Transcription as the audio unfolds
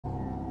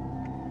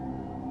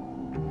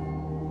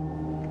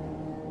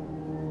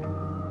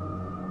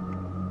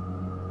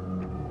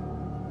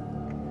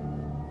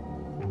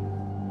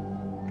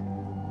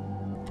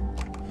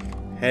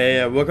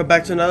Hey, welcome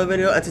back to another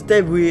video, and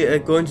today we are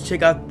going to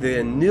check out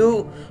the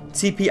new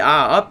TPRR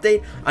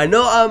update. I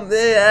know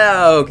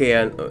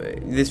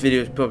this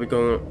video is probably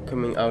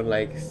coming out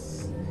like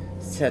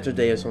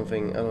Saturday or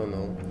something, I don't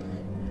know.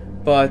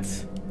 But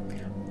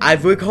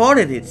I've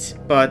recorded it,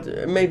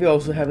 but maybe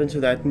also happened to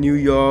that New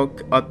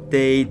York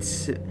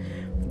update.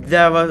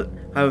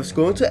 I was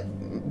going to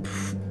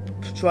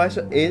try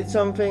to edit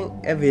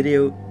a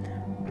video,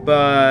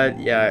 but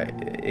yeah,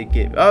 it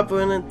gave up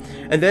on it,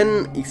 and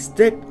then it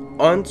stuck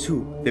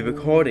onto the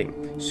recording.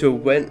 So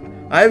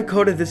when I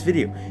recorded this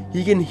video,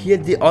 you can hear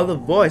the other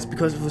voice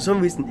because for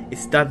some reason it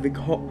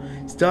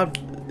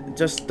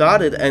just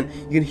started, and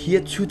you can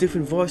hear two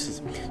different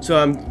voices. So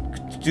I'm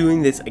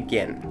doing this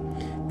again.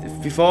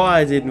 Before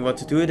I didn't want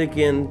to do it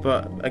again,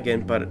 but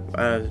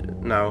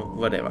now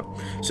whatever.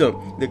 So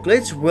the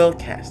Glitch World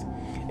cast,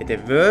 a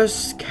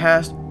diverse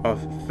cast of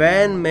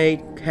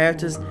fan-made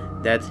characters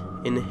that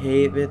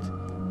inhabit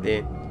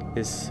the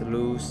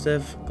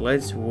exclusive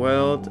Glitch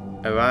World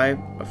arrive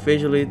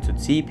officially to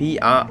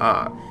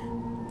TPRR.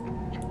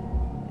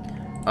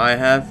 I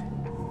have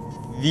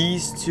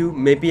these two.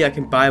 Maybe I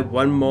can buy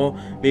one more.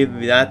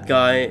 Maybe that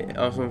guy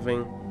or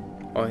something,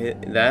 or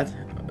that.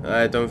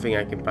 I don't think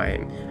I can buy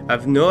him. I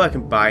know I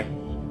can buy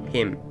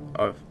him,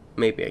 or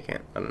maybe I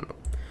can. I don't know.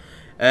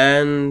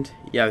 And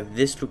yeah,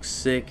 this looks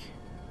sick.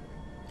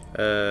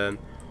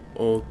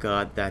 Oh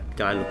god, that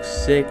guy looks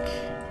sick.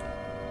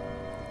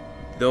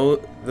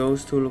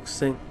 Those two look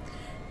sick.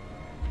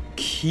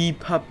 Key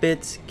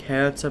Puppet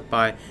character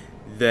by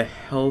the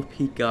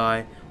Helpy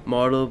Guy,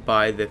 modeled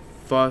by the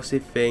Foxy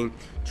Thing.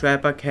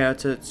 Trapper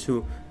character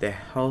to the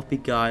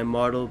Helpy Guy,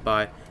 modeled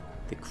by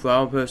the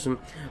Crown Person.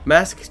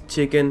 Masked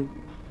Chicken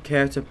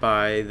character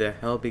by the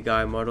Helpy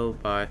Guy,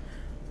 modeled by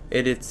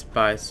edits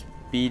by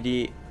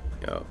Speedy.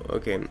 Oh,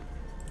 okay.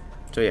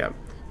 So yeah,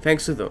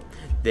 thanks to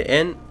the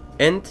end.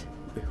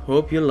 We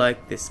hope you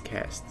like this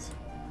cast.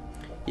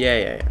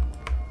 Yeah.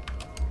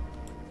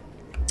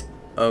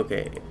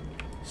 Okay.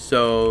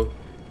 So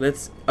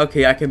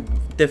okay, I can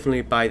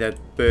definitely buy that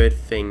bird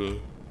thingy.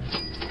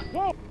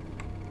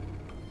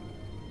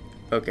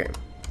 Okay,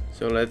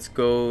 so let's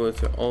go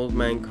to Old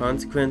Man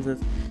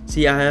Consequences.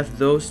 See, I have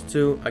those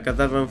two. I got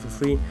that one for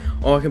free.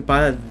 Or I can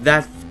buy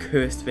that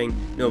cursed thing.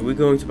 No, we're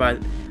going to buy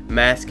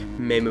Mask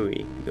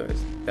Memory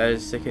because that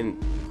is second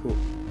cool.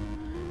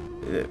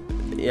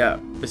 Yeah,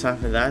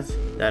 besides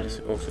that is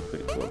also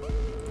pretty cool.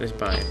 Let's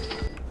buy it.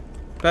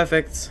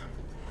 Perfect.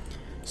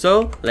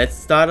 So let's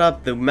start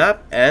up the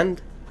map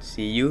and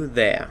see you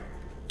there.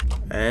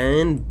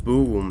 And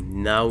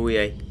boom, now we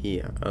are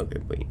here. Okay,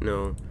 wait,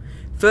 no.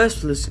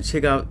 First, let's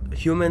check out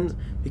humans,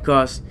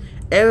 because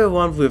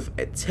everyone with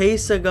a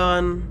taser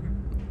gun,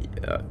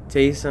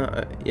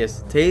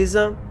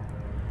 taser,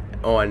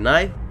 or a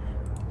knife.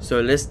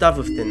 So let's start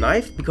with the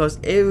knife, because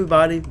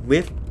everybody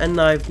with a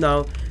knife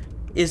now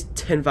is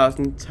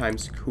 10,000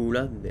 times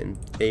cooler than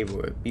they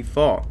were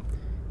before.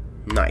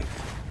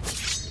 Knife.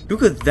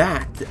 Look at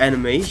that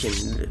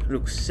animation, it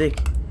looks sick.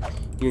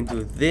 You can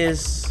do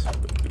this,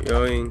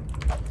 going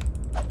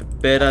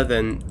better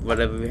than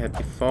whatever we had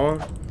before.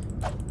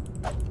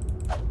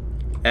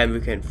 And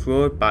we can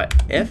throw it by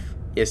F,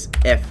 yes,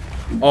 F.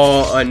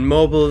 Or on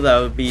mobile, that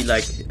would be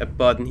like a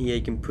button here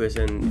you can press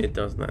and it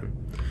does that.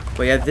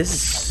 But yeah, this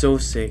is so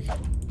sick.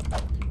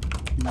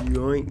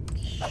 Yoink.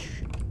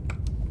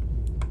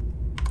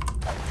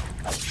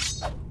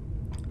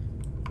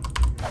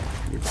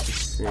 This is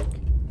sick.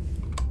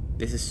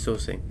 This is so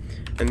sick.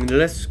 And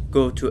let's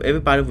go to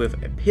everybody with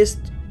a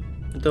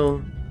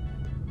pistol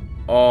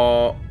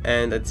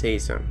and a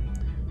taser.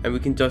 And we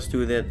can just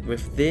do that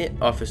with the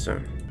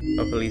officer,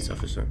 or police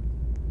officer.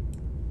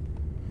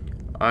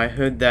 I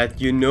heard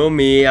that you know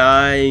me.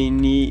 I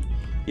need,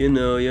 you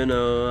know,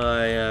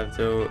 I have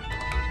to.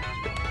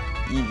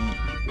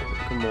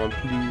 Come on,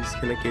 please,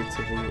 can I get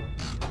something?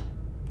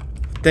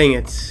 Dang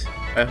it!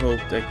 I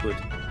hoped I could.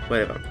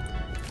 Whatever.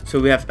 So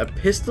we have a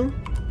pistol.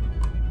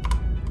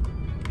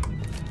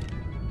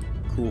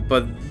 Cool,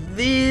 but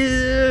this,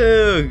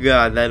 oh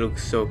god, that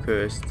looks so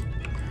cursed.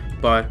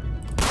 But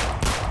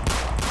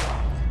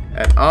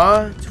an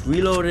R to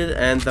reload it,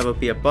 and there will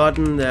be a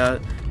button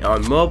there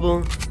on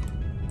mobile.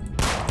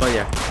 But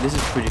yeah, this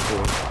is pretty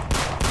cool.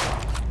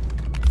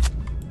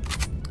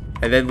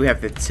 And then we have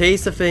the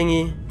taser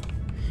thingy.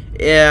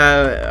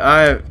 Yeah,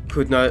 I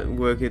could not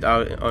work it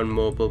out on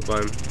mobile,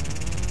 but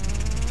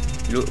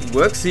it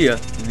works here.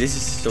 This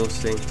is so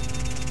sick.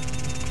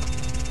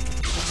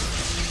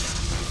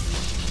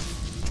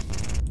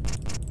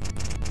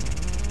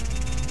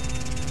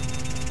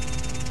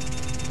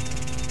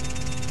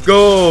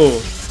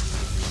 Go!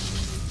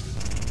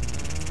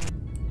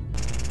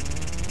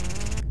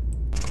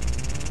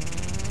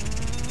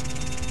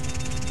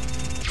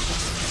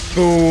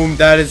 Boom!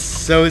 That is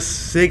so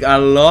sick. I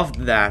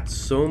love that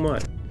so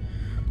much.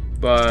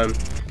 But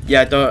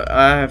yeah,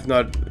 I have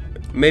not.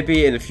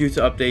 Maybe in the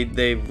future update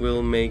they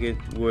will make it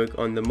work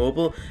on the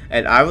mobile,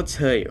 and I will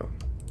tell you.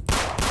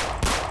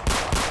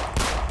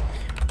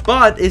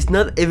 But it's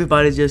not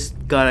everybody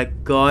just got a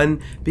gun,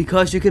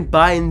 because you can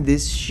buy in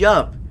this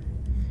shop.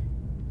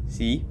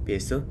 See,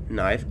 pistol,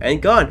 knife,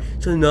 and gun.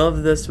 So none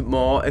of the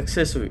small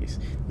accessories.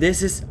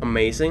 This is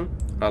amazing.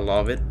 I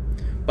love it.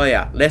 But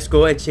yeah, let's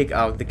go and check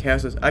out the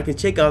characters. I can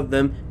check out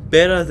them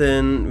better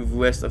than the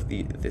rest of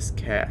this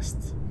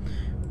cast.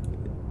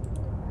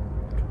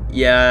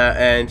 Yeah,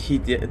 and he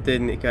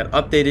didn't get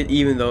updated,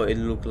 even though it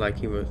looked like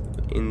he was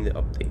in the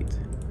update.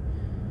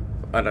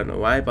 I don't know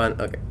why, but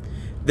okay.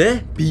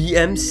 The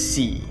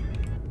BMC.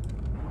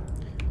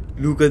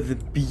 Look at the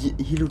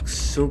he looks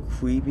so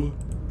creepy.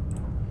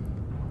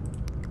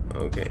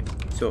 Okay,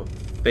 so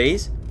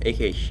face,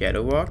 aka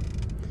Shadow Walk.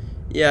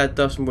 Yeah, it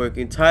doesn't work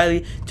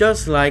entirely,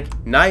 just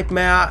like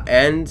Nightmare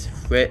and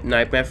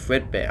Nightmare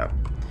Fredbear.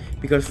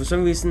 Because for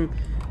some reason,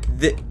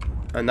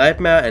 a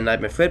Nightmare and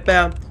Nightmare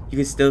Fredbear, you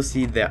can still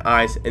see their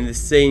eyes, and the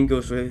same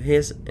goes with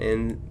his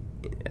and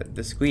at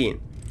the screen.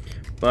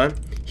 But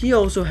he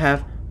also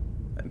have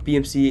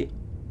BMC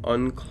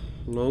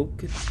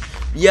uncloaked.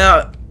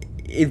 Yeah,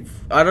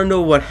 I don't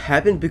know what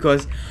happened,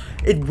 because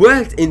it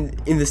worked in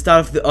the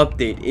start of the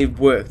update. It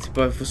worked,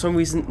 but for some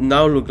reason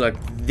now look like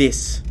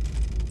this.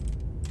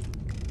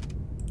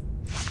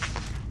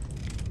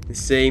 The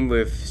same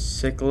with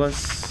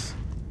Sickles.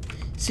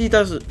 See,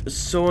 that's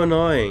so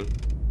annoying.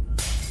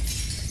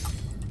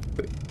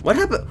 Wait, what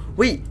happened?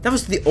 Wait, that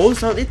was the old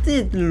sound. It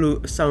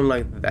didn't sound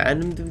like that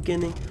in the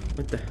beginning.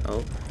 What the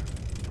hell?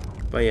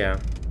 But yeah.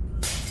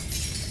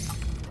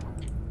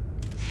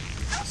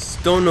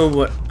 Don't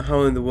know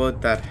how in the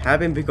world that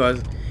happened,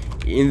 because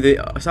in the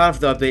start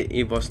of the update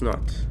it was not.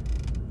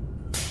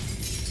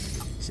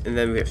 And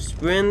then we have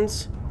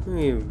sprints.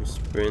 We're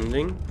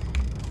sprinting.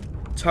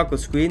 Toggle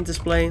screen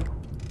display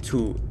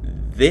to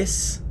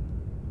this,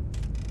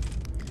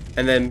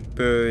 and then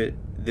the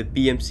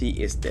BMC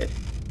is dead.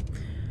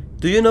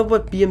 Do you know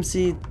what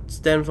BMC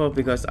stand for?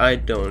 Because I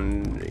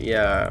don't.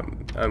 Yeah,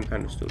 I'm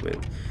kind of stupid.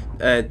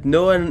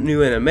 No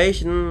new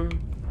animation.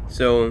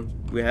 So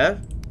we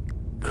have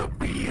the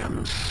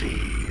BMC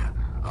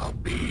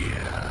appears.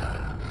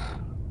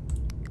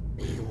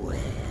 Beware,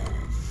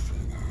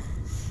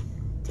 sinners.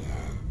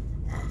 Death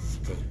has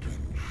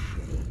taken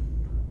shape.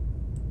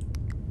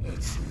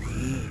 It's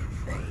me,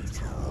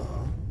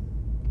 Fatal.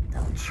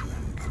 Don't you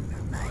remember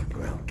my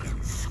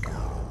broken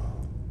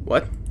skull?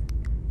 what?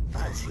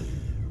 Fuzzy,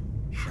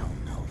 show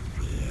no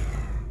fear.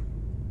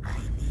 I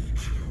need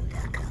you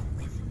to come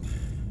with me.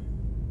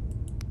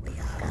 We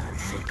are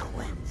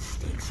consequence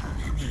takes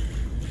many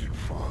unique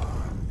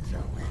forms,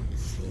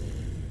 OMC.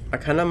 I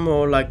kind of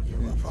more like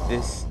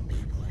this.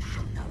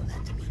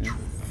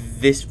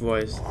 This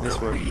voice, this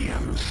one.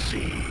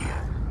 BMC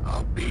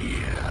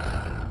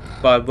appear.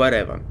 But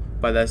whatever.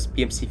 But that's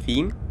BMC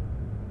theme.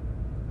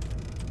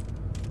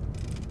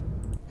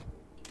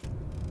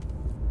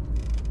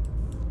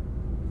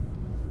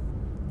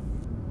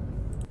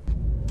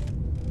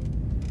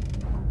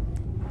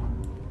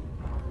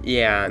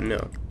 Yeah, no.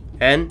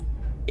 And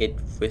it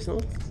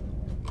whistles.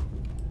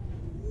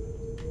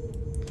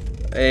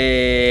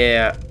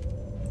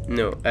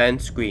 No,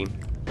 and scream.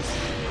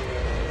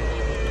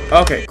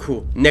 Okay,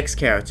 cool. Next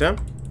character.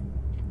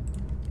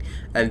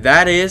 And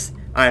that is,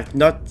 I have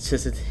not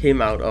tested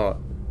him out, or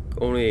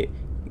only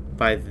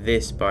by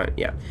this, but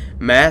yeah.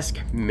 Mask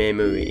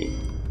Memory.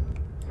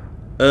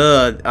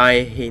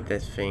 I hate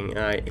that thing.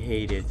 I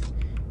hate it.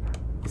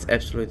 It's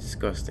absolutely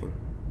disgusting.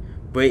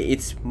 Wait,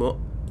 it's smoke.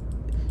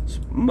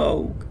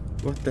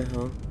 What the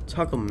hell?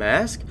 Toggle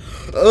mask?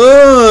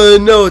 Oh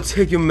no,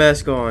 take your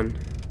mask on.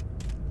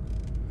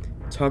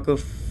 Toggle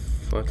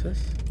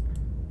photos?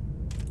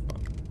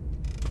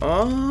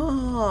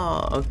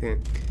 Oh, okay.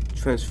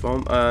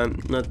 Transform,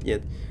 not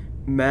yet.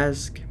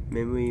 Mask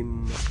memory.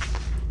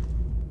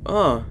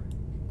 Oh,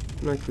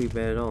 not creepy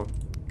at all.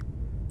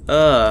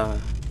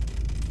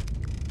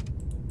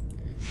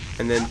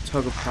 And then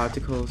toggle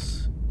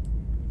particles.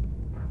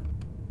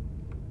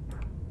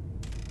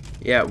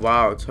 Yeah,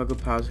 wow, toggle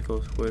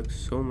particles works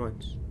so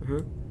much.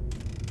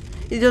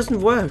 It doesn't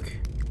work.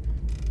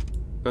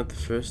 Not the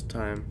first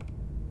time.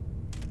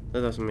 That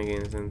doesn't make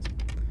any sense.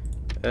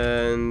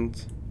 And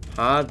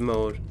hard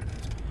mode.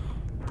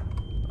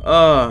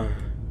 Oh,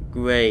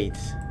 great.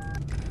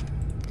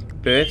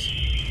 Bird.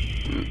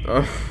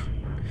 Oh.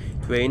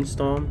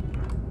 Brainstorm.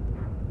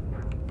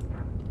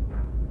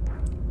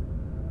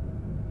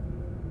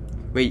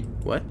 Wait,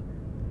 what?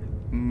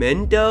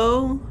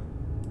 Mendo?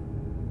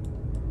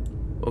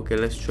 Okay,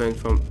 let's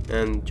transform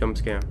and jump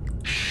scare.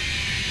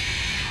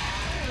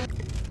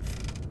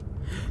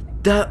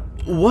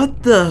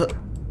 What the?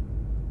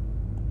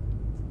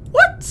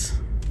 What?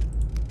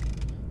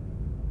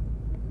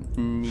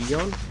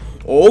 Neon?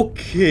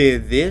 Okay,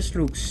 this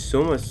looks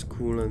so much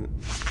cooler.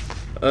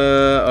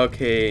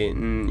 Okay,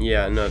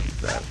 yeah, not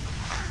that.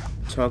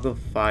 Toggle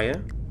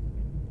fire.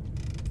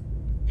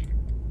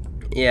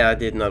 Yeah, it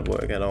did not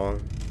work at all.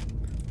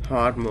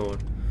 Hard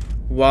mode.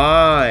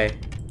 Why?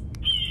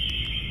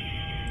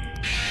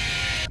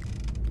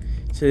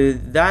 So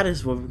that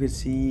is what we can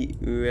see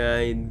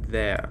right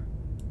there.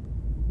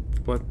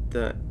 What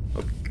the?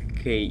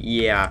 Okay,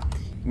 yeah.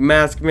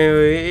 Mask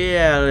memory,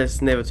 yeah,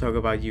 let's never talk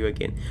about you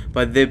again.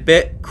 But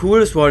the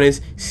coolest one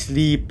is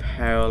sleep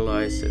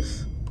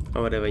paralysis.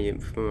 Or whatever you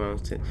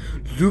pronounce it.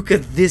 Look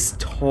at this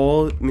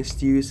tall,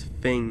 mysterious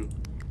thing.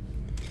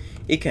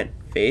 It can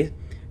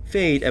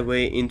fade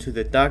away into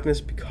the darkness,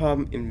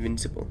 become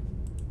invincible.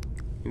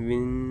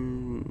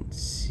 Invincible,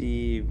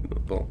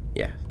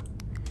 yeah.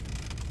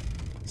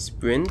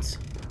 Sprint.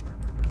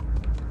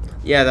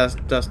 Yeah,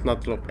 that does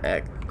not look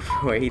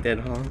great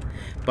at all.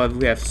 But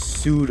we have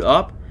suit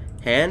up,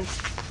 hand.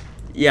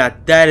 Yeah,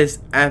 that is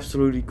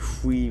absolutely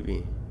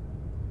creepy.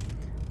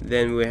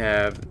 Then we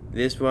have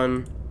this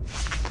one.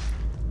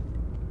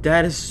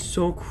 That is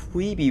so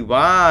creepy.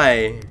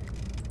 Why?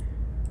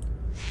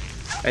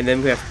 And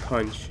then we have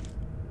punch.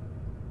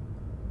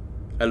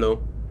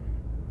 Hello.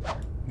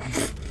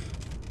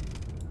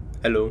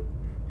 Hello.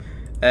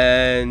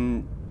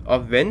 And a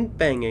vent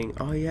banging.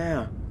 Oh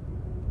yeah.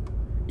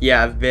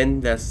 Yeah, a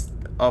vent that's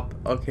up.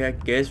 Okay, I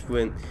guess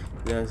when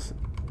there's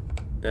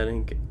that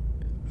ain't.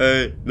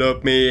 Hey,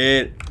 lock me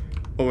in.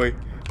 Oh wait.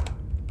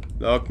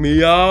 Lock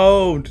me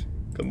out.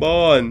 Come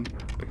on.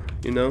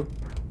 You know?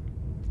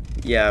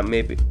 Yeah,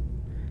 maybe.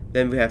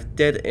 Then we have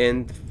dead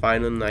end,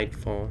 final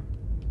nightfall.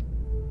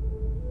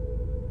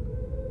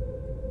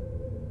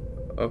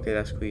 Okay,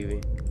 that's creepy.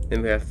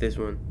 Then we have this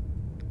one.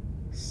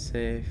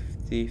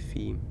 Safety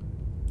theme.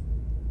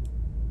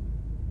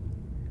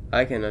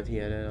 I cannot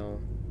hear that at all.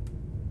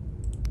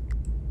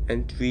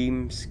 And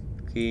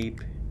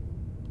dreamscape.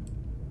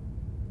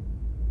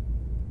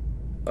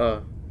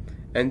 Oh,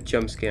 and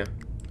jump scare.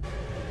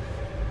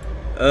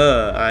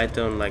 I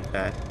don't like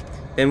that.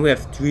 Then we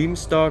have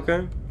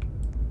Dreamstalker.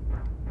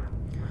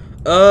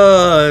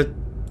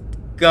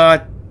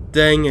 God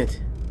dang it.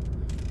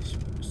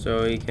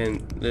 So you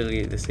can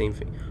literally the same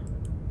thing.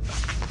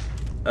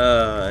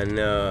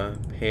 No,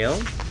 pale.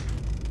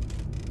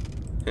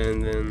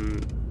 And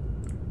then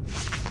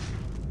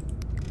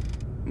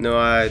no,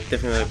 I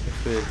definitely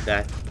prefer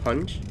that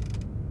punch.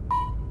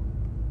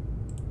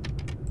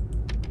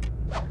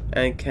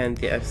 And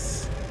candy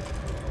F's.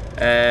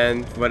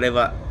 And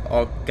whatever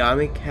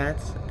origami cat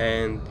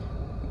and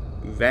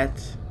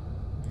rat.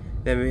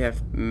 Then we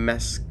have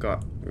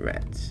mascot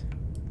rat.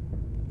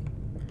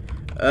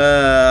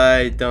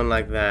 I don't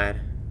like that.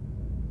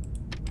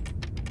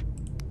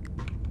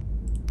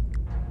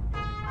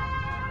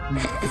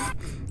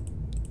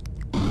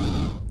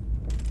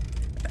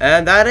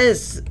 And that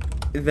is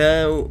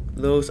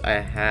those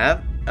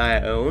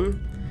I own.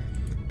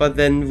 But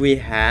then we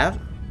have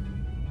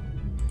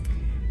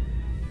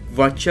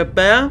Watcher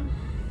Bear.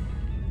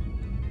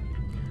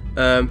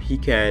 He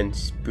can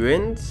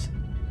sprint,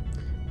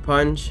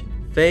 punch,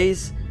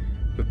 phase,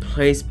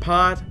 replace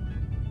part,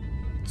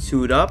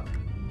 suit up.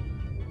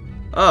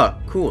 Oh,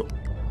 cool.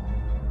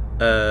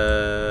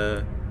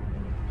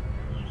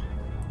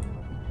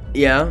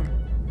 Yeah.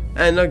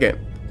 And okay,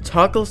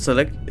 toggle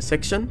select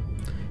section,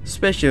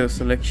 special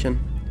selection,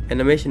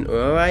 animation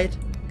override.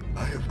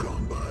 I have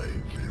gone by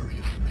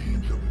various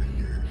names over the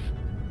years.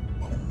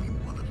 Only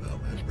one of them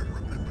has been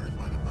remembered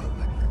by the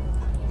public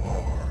for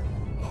far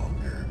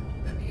longer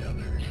than the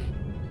others.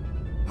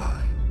 I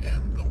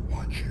am the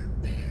Watcher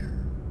Bear.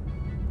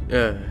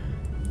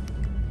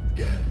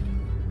 Death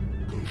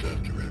goes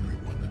after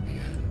everyone at the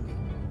end.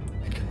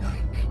 And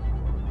tonight,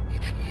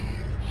 it's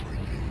here for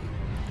you.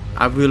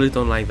 I really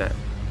don't like that.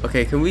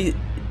 Okay, can we...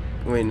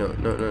 Wait, no.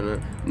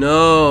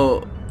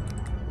 No!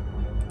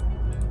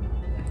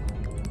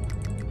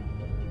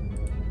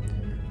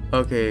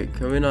 Okay,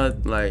 can we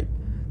not, like,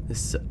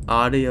 this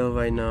audio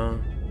right now?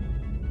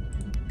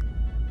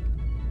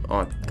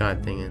 Oh,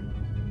 god dang it.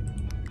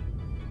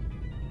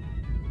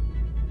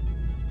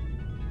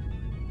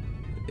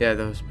 Yeah,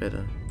 that was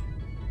better.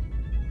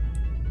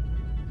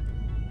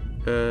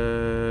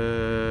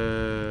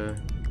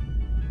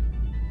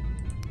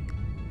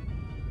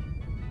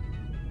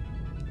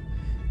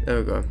 There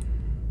we go.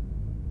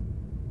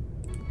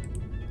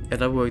 Yeah,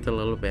 that worked a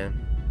little bit.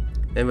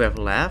 Then we have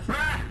laugh.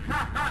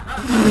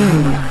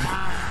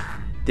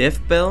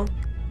 Death bell.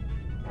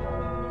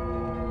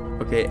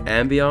 Okay,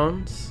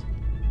 ambience.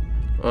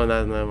 Oh,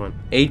 that's another one.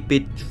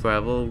 8-bit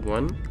travel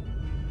 1.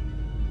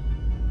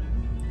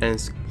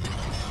 And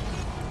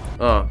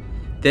oh,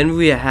 then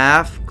we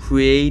have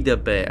create a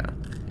bear.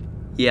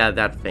 Yeah,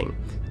 that thing.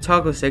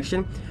 Toggle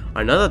section.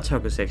 Another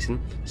toggle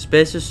section.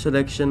 Special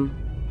selection.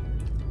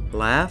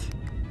 Laugh.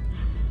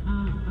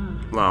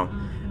 Wow.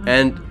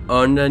 And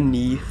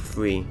underneath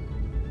 3.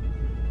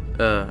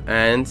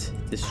 And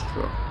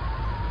destroy.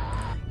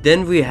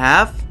 Then we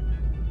have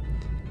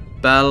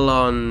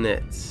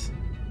ballonets.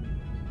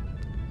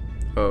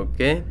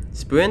 Okay.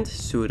 Sprint,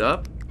 suit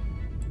up.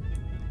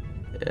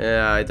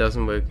 Yeah, it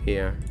doesn't work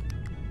here.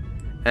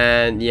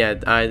 And yeah,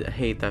 I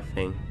hate that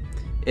thing.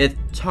 It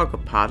toggle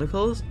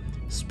particles,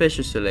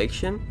 special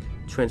selection,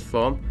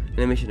 transform,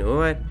 animation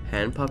override,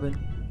 hand puppet.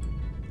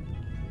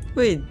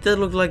 Wait, that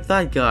looked like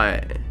that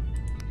guy.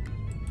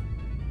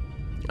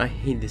 I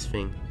hate this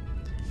thing.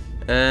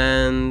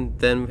 And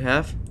then we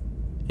have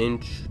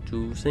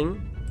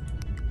introducing.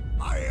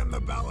 I am the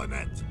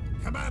ballonet.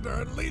 commander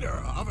and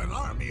leader of an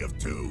army of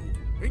 2,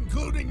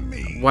 including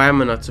me. Why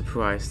am I not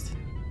surprised?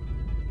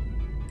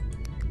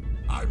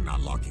 I'm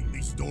not locking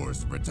these doors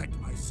to protect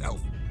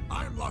myself.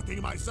 I'm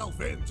locking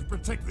myself in to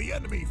protect the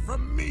enemy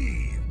from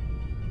me.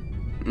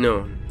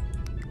 No.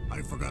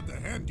 I forgot to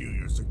hand you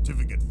your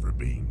certificate for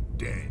being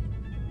dead.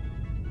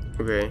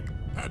 Okay.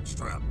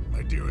 Headstrap,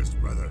 my dearest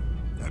brother.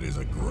 That is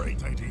a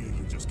great idea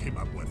you just came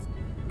up with.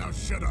 Now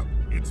shut up.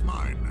 It's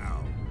mine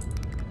now.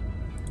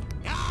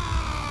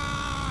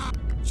 Ah!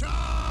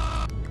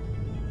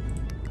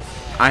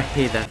 I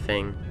hate that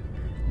thing.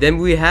 Then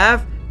we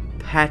have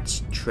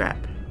Patch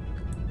Trap.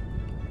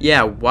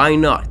 Yeah, why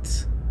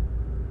not?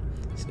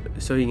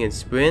 So you can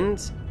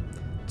sprint,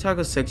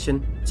 toggle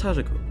section,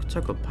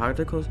 toggle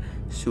particles,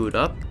 suit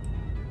up.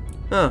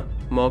 Huh,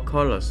 more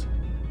colors.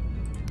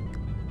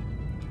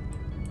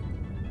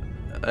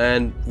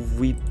 And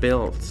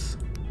rebuild.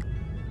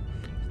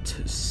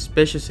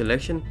 Special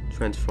selection,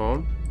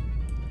 transform.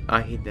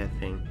 I hate that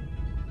thing.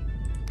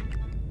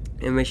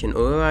 Animation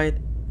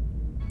override.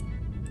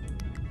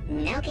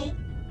 Okay.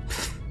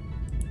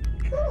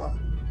 Cool.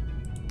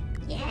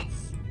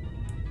 Yes.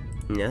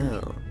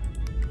 No.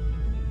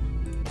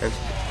 That's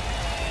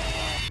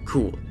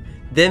cool.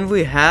 Then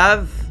we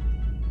have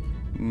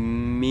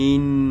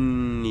Mininod.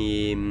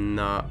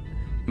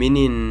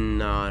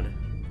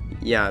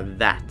 Yeah,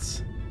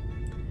 that.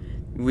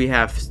 We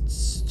have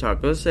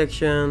toggle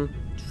section,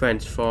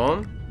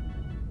 transform.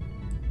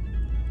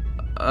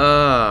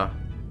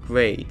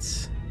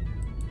 Great.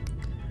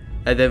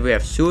 And then we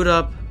have suit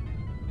up.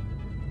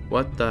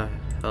 What the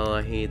hell,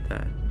 I hate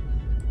that.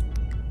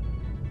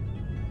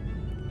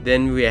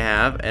 Then we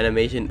have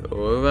animation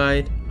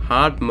override,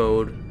 hard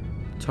mode,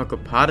 toggle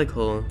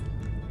particle.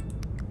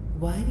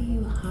 Why do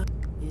you hide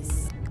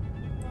this?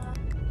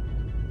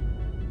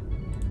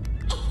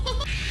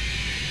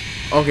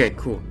 Okay,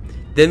 cool.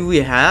 Then we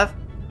have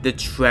the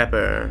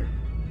trapper.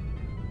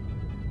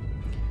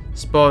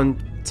 Spawn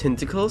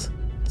tentacles,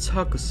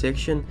 toggle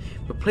section,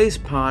 replace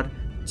part,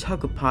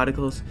 toggle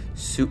particles,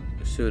 suit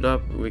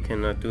up. We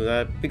cannot do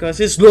that because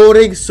it's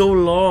loading so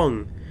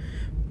long.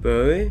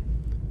 Bury.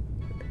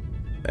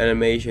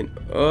 Animation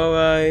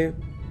override,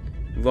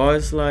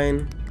 voice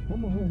line.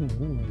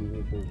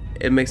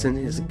 It makes sense.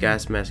 His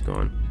gas mask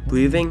on.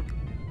 Breathing.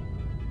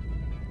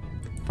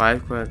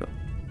 Firecracker.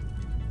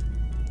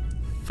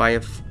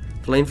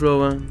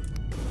 Flamethrower.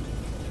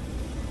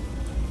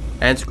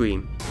 And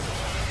scream.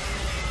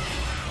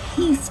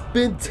 He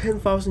spent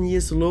 10,000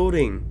 years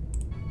loading.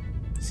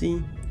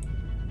 See?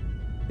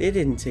 It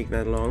didn't take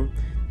that long.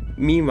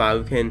 Meanwhile,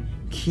 we can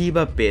keep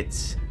a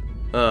bit.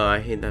 Oh, I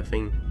hate that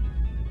thing.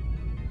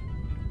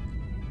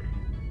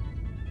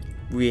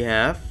 We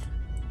have.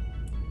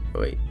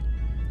 Wait.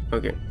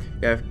 Okay.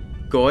 We have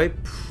Goy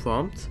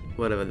prompt,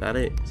 whatever that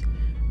is.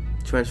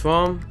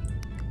 Transform.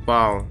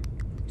 Wow.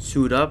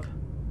 Suit up.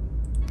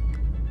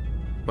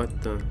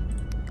 What the?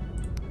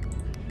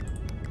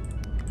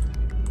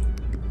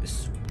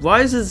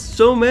 Why is it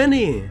so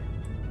many?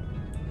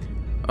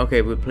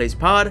 Okay, replace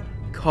part,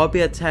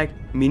 copy attack,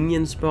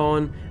 minion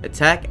spawn,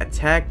 attack,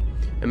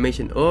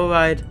 animation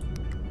override,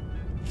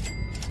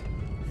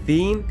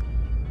 theme,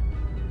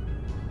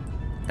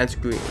 and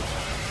screen.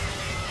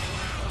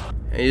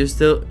 And you're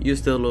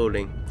still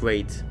loading.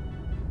 Great.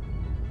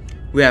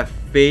 We have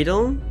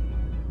fatal.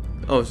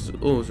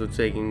 Also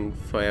taking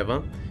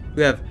forever.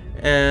 We have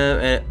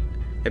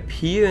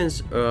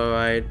appearance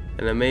override,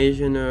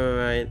 animation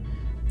override,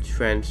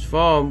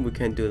 transform. We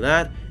can do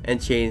that, and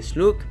change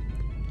look,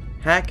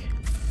 hack,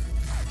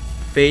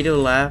 fatal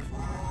laugh,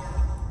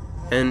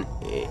 and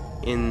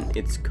in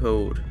its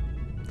code.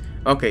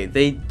 Okay,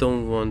 they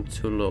don't want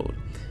to load,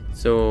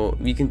 so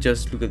we can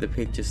just look at the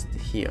pictures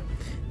here.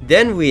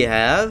 Then we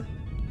have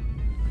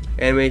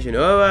animation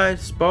override,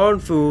 spawn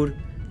food,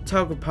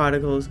 toggle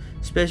particles,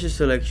 special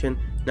selection,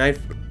 night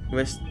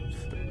rest.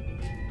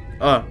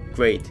 Oh,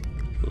 great.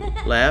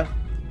 Laugh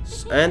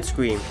and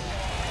scream.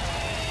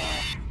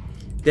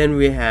 Then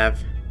we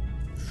have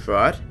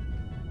fraud.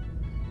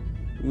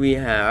 We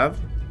have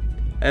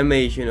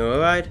animation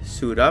override,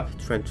 suit up,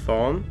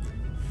 transform,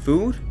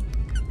 food,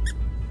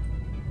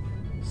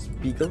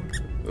 speaker.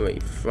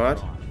 Wait,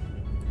 fraud,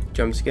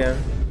 jump scare.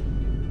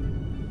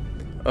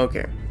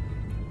 Okay.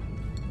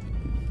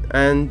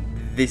 And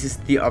this is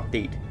the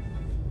update.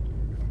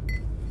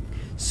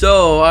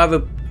 So I have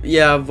a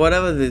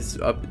whatever this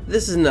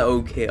this is an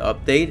okay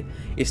update.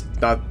 It's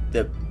not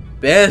the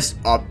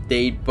best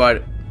update,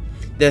 but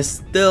there's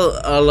still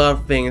a lot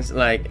of things.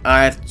 Like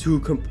I have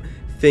two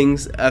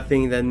things I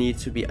think that need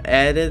to be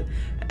added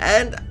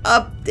and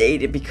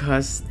updated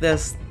because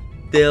there's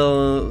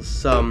still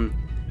some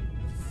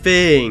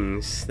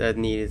things that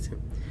needed to,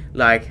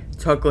 like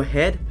toggle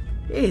head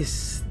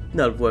is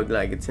not work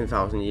like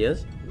 10,000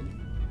 years.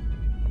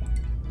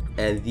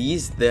 And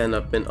these, they have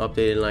not been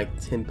updated in like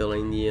 10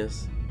 billion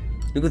years.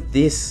 Look at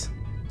this.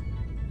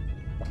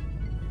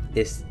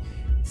 This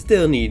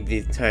still need the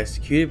entire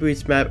security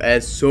breach map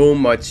and so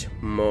much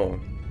more.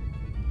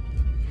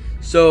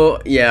 So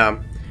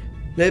yeah,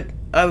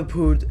 I will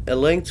put a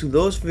link to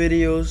those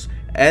videos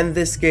and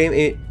this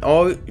game,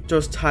 or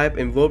just type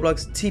in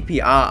Roblox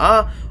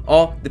TPRR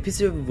or the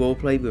Pizzeria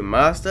Roleplay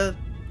Remastered,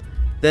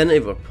 then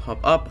it will pop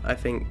up. I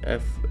think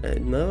I've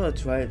never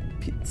tried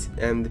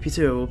the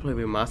Pizzeria Roleplay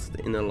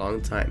Remastered in a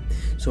long time,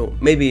 so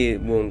maybe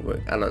it won't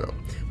work, I don't know.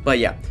 But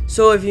yeah,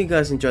 so if you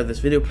guys enjoyed this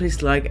video,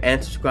 please like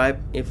and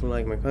subscribe if you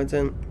like my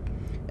content.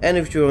 And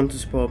if you want to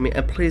support me,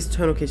 please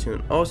turn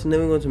notifications on, so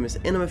never going to miss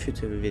any of my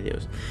future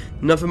videos.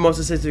 Nothing more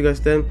to say to you guys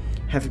then.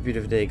 Have a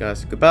beautiful day,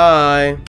 guys. Goodbye.